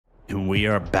And we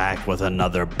are back with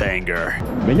another banger.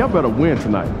 Man, y'all better win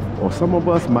tonight, or some of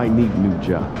us might need new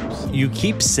jobs. You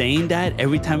keep saying that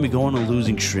every time we go on a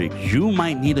losing streak. You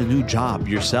might need a new job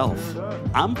yourself.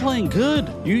 I'm playing good.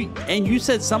 You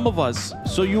said some of us,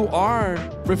 so you are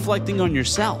reflecting on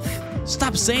yourself.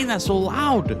 Stop saying that so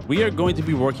loud. We are going to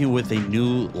be working with a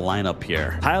new lineup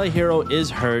here. Tyler Hero is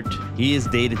hurt. He is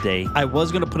day-to-day. I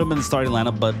was going to put him in the starting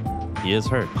lineup, but he is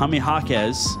hurt. Jaime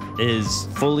Jaquez is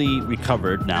fully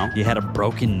recovered now. He had a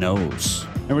broken nose.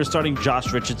 And we're starting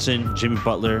Josh Richardson, Jimmy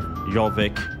Butler,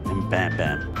 Jovic, and Bam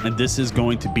Bam. And this is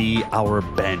going to be our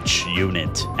bench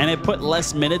unit. And I put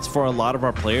less minutes for a lot of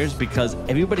our players because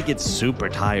everybody gets super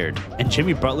tired. And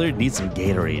Jimmy Butler needs some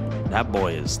Gatorade. That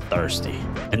boy is thirsty.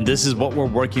 And this is what we're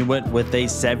working with a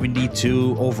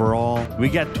 72 overall. We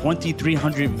got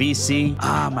 2,300 VC.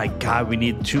 Ah, my God, we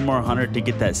need 2 more 100 to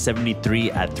get that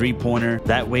 73 at three-pointer.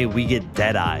 That way we get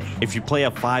Deadeye. If you play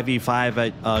a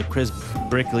 5v5 at Chris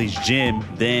Brickley's gym,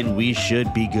 then we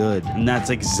should be good. And that's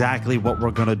exactly what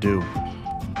we're gonna do.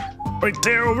 Right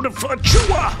there over the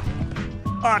Achua!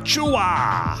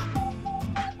 Achua!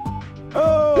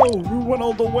 Oh, we went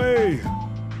all the way.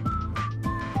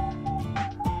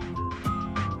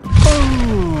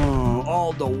 Oh,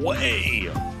 all the way.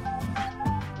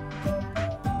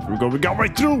 Here we got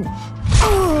right through.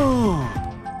 Oh,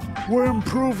 we're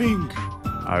improving.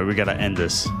 All right, we gotta end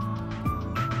this.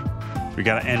 We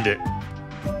gotta end it.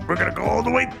 We're gonna go all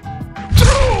the way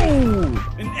through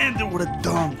and end it with a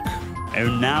dunk.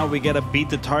 And now we gotta beat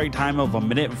the target time of 1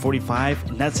 minute and 45,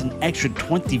 and that's an extra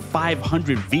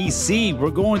 2,500 VC. We're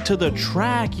going to the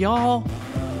track, y'all.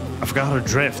 I forgot how to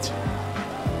drift.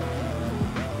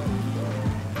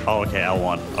 Oh, okay,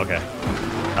 L1. Okay,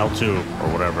 L2 or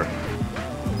whatever.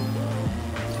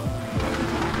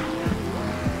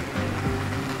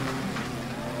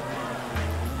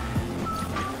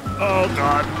 Oh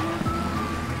God.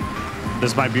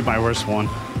 This might be my worst one.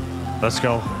 Let's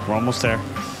go. We're almost there.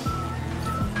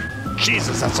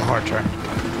 Jesus, that's a hard turn.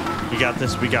 We got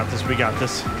this. We got this. We got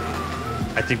this.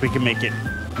 I think we can make it.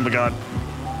 Oh my God.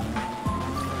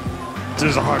 This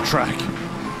is a hard track.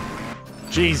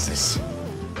 Jesus.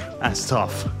 That's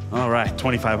tough. All right,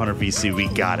 2,500 VC. We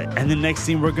got it. And the next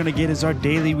thing we're going to get is our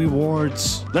daily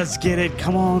rewards. Let's get it.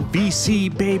 Come on. VC,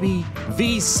 baby.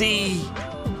 VC.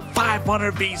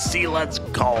 500 VC, let's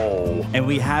go. And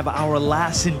we have our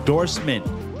last endorsement,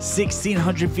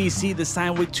 1,600 VC to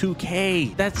sign with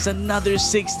 2K. That's another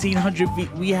 1,600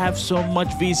 VC. We have so much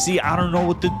VC, I don't know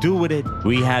what to do with it.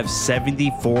 We have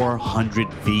 7,400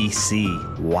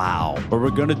 VC. Wow. What we're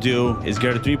gonna do is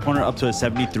get a three-pointer up to a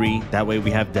 73. That way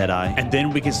we have Deadeye. And then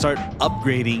we can start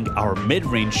upgrading our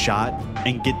mid-range shot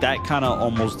and get that kind of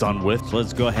almost done with. So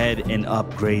let's go ahead and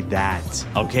upgrade that.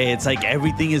 Okay, it's like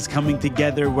everything is coming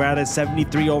together. We're at a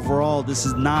 73 overall. This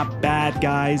is not bad,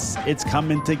 guys. It's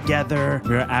coming together.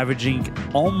 We're averaging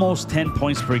almost 10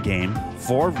 points per game,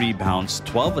 4 rebounds,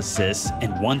 12 assists,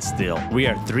 and 1 steal. We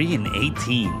are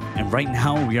 3-18, and right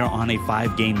now we are on a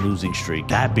 5-game losing streak.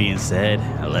 That being said,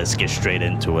 let's get straight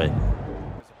into it.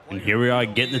 And here we are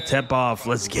getting the tip off.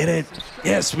 Let's get it.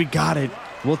 Yes, we got it.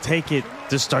 We'll take it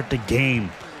to start the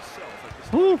game.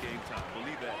 Woo.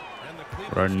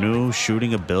 For our new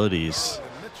shooting abilities.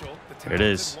 Here it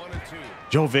is.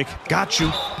 Jovic, got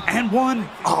you. And 1.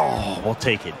 Oh, we'll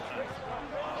take it.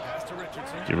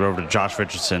 Give it over to Josh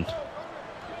Richardson.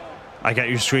 I got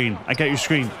your screen. I got your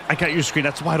screen. I got your screen.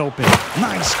 That's wide open.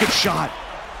 Nice. Good shot.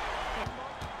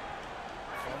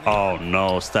 Oh,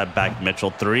 no. Step back Mitchell.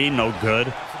 3. No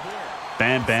good.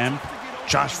 Bam, bam.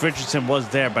 Josh Richardson was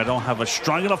there, but I don't have a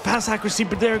strong enough pass accuracy,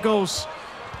 but there it goes.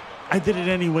 I did it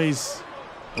anyways.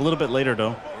 A little bit later,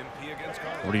 though.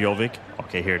 Over to Jovic.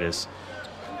 Okay, here it is.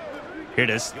 Here it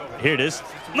is. Here it is.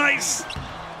 Nice.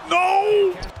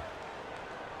 No.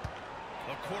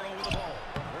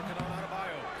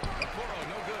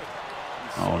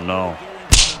 Oh, no.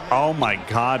 Oh, my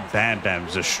God. Bam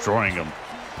Bam's destroying him.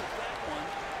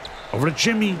 Over to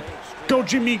Jimmy. Go,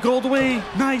 Jimmy. Go all the way.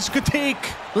 Nice. Good take.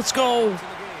 Let's go.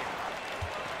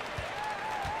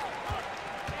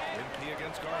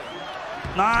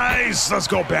 Nice. Let's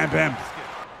go, Bam Bam.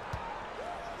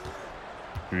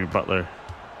 Jimmy Butler.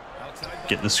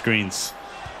 Getting the screens.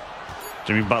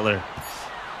 Jimmy Butler.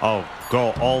 Oh,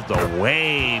 go all the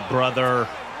way, brother.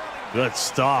 Good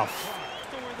stuff.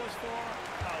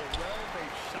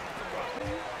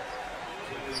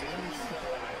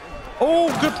 Oh,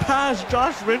 good pass,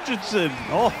 Josh Richardson.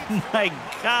 Oh, my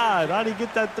God. How did he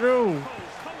get that through?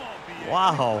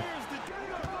 Wow.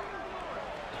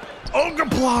 Oh, good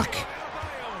block.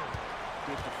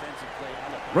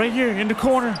 Right here in the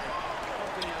corner.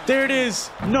 There it is.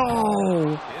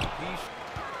 No.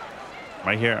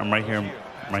 Right here. I'm right here.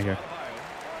 I'm right here.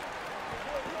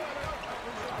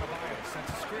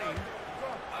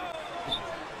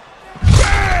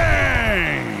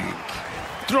 Bang!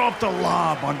 Throw up the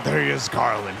lob on Darius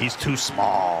Garland. He's too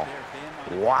small.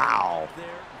 Wow.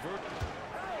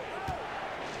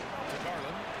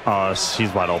 Oh,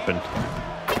 she's wide open.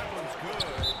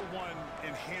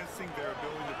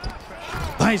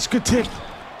 Nice, good tip.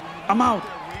 I'm out.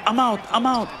 I'm out. I'm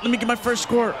out. Let me get my first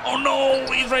score. Oh no,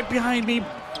 he's right behind me.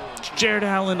 Jared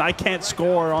Allen, I can't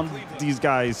score on these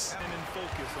guys.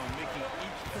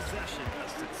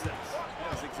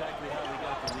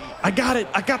 I got it.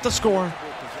 I got the score.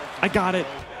 I got it.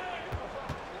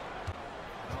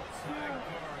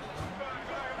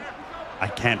 I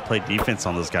can't play defense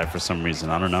on this guy for some reason.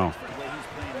 I don't know.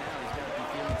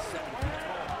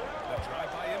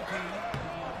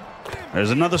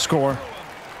 There's another score.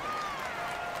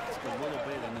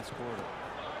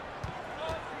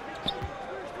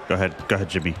 Go ahead. Go ahead,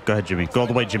 Jimmy. Go ahead, Jimmy. Go all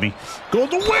the way, Jimmy. Go all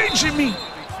the way, Jimmy.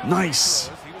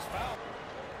 Nice.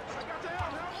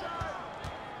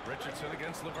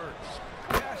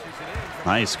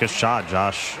 Nice. Good shot,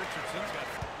 Josh.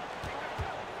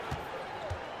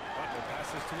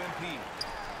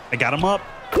 I got him up.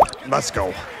 Let's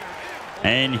go.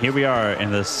 And here we are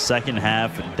in the second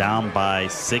half, down by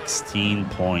 16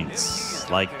 points,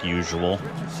 like usual.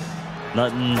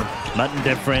 Nothing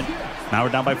different. Now we're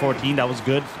down by 14. That was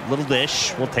good. Little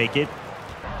dish. We'll take it.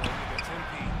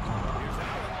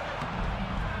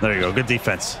 There you go. Good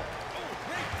defense.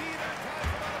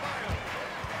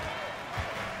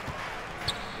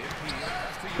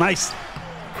 Nice.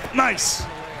 Nice.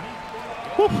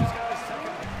 Woo.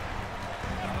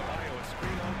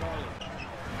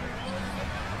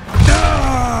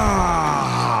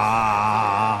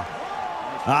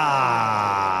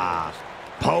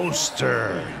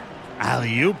 Poster.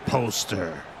 Alley-oop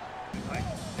poster.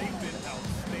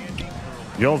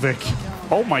 Jovic.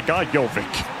 Oh my God,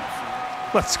 Jovic.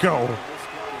 Let's go.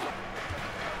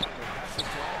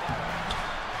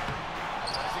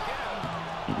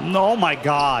 Oh my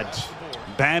God.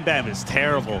 Bam Bam is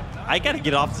terrible. I gotta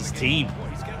get off this team.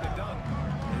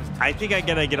 I think I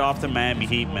gotta get off the Miami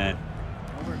Heat, man.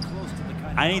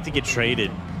 I need to get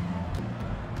traded.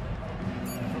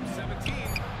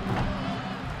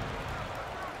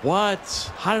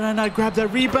 What? How did I not grab that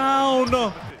rebound?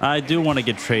 I do want to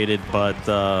get traded, but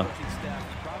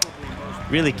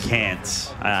really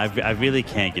can't. I really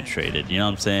can't get traded. You know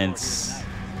what I'm saying? It's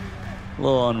a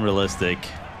little unrealistic.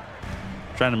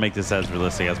 I'm trying to make this as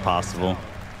realistic as possible.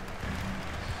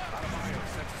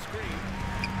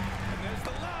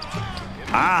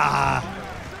 Ah!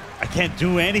 I can't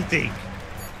do anything.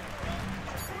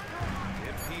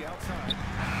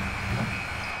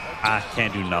 I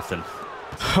can't do nothing.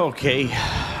 Okay.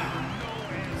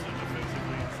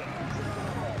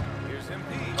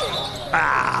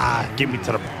 Ah, get me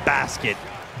to the basket.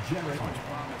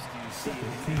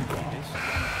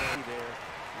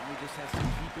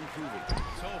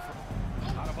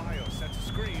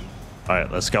 All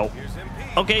right, let's go.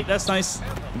 Okay, that's nice.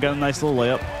 We got a nice little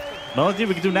layup. The only thing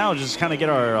we can do now is just kind of get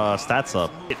our stats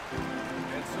up.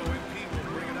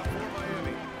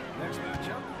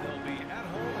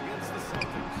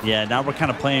 Yeah, now we're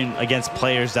kind of playing against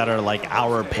players that are like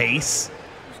our pace.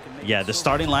 Yeah, the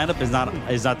starting lineup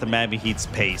is not the Miami Heat's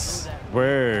pace.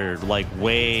 We're like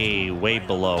way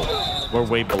below. We're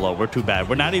way below. We're too bad.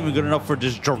 We're not even good enough for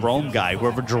this Jerome guy,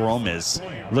 whoever Jerome is.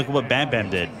 Look at what Bam Bam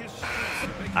did.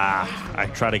 Ah, I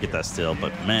try to get that steal,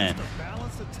 but man,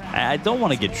 I don't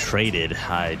want to get traded.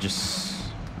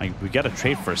 We got to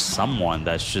trade for someone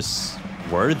that's just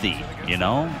worthy, you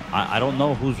know? I don't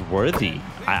know who's worthy.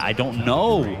 I don't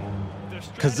know,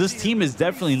 because this team is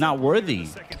definitely not worthy.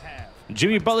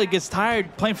 Jimmy Butler gets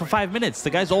tired playing for 5 minutes. The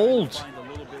guy's old.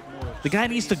 The guy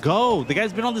needs to go. The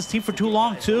guy's been on this team for too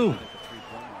long, too.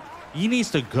 He needs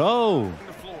to go.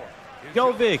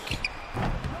 Jovic.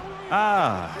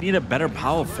 Need a better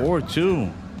power forward, too.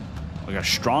 Like a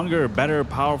stronger, better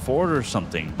power forward or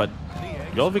something. But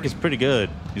Jovic is pretty good.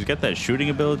 He's got that shooting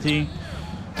ability.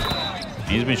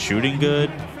 He's been shooting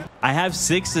good. I have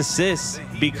 6 assists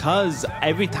because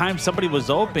every time somebody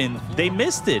was open, they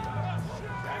missed it.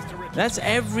 That's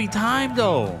every time,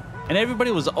 though. And everybody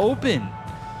was open.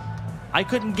 I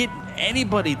couldn't get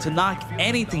anybody to knock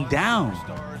anything down.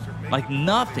 Like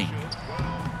nothing.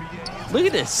 Look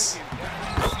at this.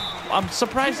 I'm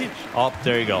surprised he... Oh,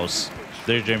 there he goes.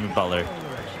 There's Jimmy Butler.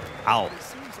 Out.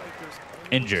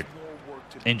 Injured.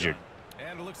 Injured.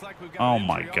 Oh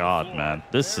my God, man.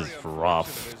 This is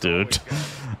rough, dude.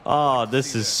 Oh,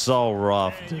 this is so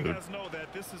rough, dude.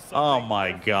 Oh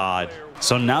my God.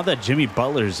 So now that Jimmy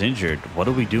Butler is injured, what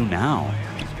do we do now?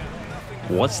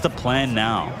 What's the plan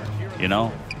now? You know?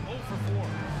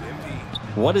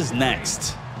 What is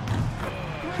next?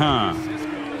 Huh.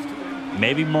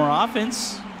 Maybe more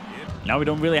offense? Now we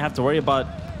don't really have to worry about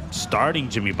starting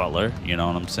Jimmy Butler. You know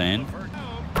what I'm saying?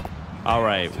 All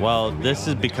right. Well, this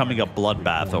is becoming a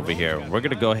bloodbath over here. We're going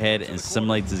to go ahead and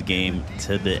simulate this game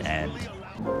to the end.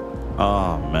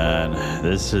 Oh, man.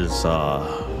 This is,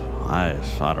 I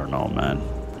don't know, man.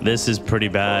 This is pretty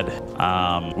bad.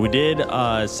 We did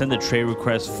send a trade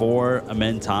request for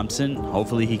Amen Thompson.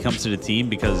 Hopefully he comes to the team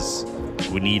because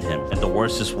we need him in the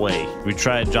worstest way. We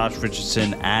tried Josh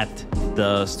Richardson at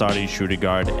the starting shooting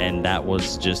guard, and that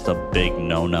was just a big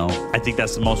no-no. I think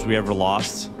that's the most we ever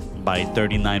lost, by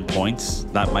 39 points.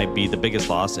 That might be the biggest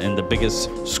loss and the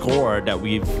biggest score that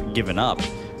we've given up.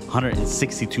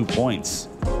 162 points.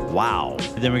 Wow.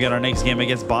 And then we got our next game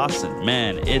against Boston.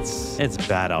 Man, it's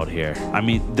bad out here. I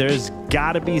mean, there's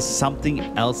got to be something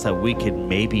else that we could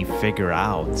maybe figure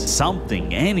out.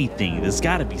 Something, anything. There's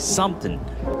got to be something.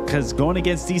 Because going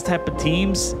against these type of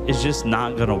teams is just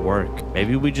not going to work.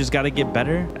 Maybe we just got to get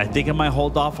better. I think I might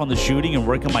hold off on the shooting and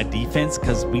work on my defense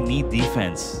because we need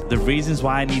defense. The reasons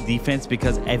why I need defense,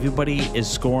 because everybody is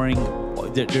scoring.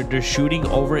 They're shooting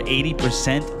over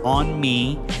 80% on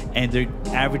me, and they're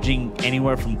averaging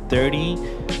anywhere from 30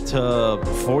 to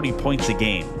 40 points a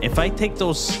game. If I take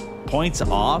those points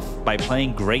off by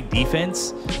playing great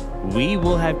defense, we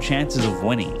will have chances of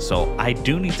winning. So I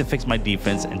do need to fix my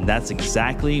defense, and that's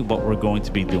exactly what we're going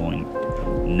to be doing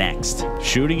next.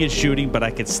 Shooting is shooting, but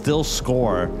I could still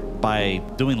score by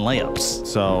doing layups.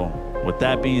 So with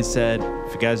that being said,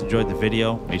 if you guys enjoyed the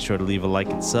video, make sure to leave a like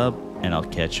and sub, and I'll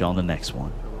catch you on the next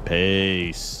one.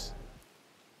 Peace.